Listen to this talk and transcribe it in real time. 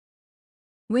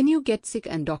When you get sick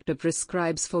and doctor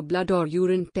prescribes for blood or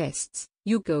urine tests,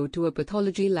 you go to a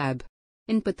pathology lab.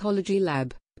 In pathology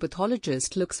lab,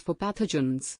 pathologist looks for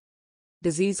pathogens.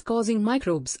 Disease-causing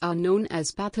microbes are known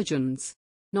as pathogens.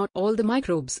 Not all the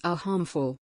microbes are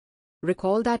harmful.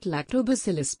 Recall that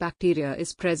lactobacillus bacteria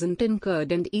is present in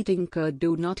curd and eating curd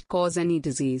do not cause any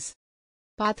disease.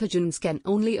 Pathogens can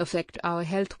only affect our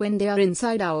health when they are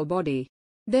inside our body.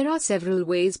 There are several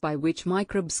ways by which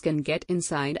microbes can get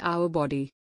inside our body.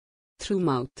 Through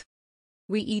mouth.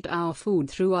 We eat our food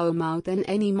through our mouth and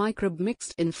any microbe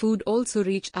mixed in food also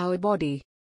reach our body.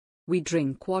 We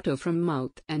drink water from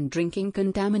mouth and drinking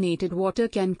contaminated water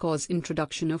can cause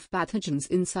introduction of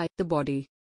pathogens inside the body.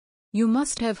 You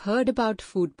must have heard about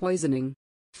food poisoning.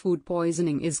 Food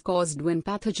poisoning is caused when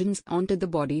pathogens enter the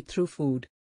body through food.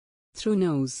 Through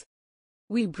nose.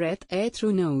 We breathe air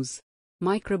through nose.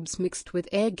 Microbes mixed with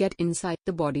air get inside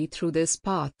the body through this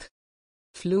path.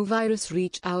 Flu virus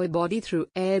reach our body through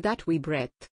air that we breathe.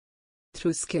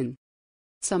 Through skin.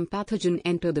 Some pathogen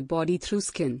enter the body through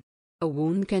skin. A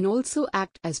wound can also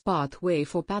act as pathway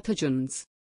for pathogens.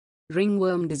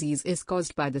 Ringworm disease is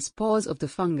caused by the spores of the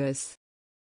fungus.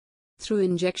 Through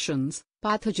injections,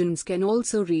 pathogens can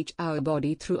also reach our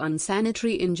body through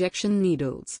unsanitary injection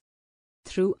needles.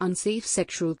 Through unsafe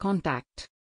sexual contact.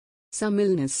 Some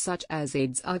illness such as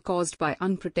AIDS are caused by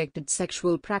unprotected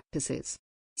sexual practices.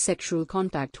 Sexual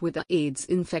contact with an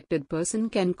AIDS-infected person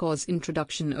can cause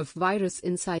introduction of virus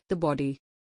inside the body.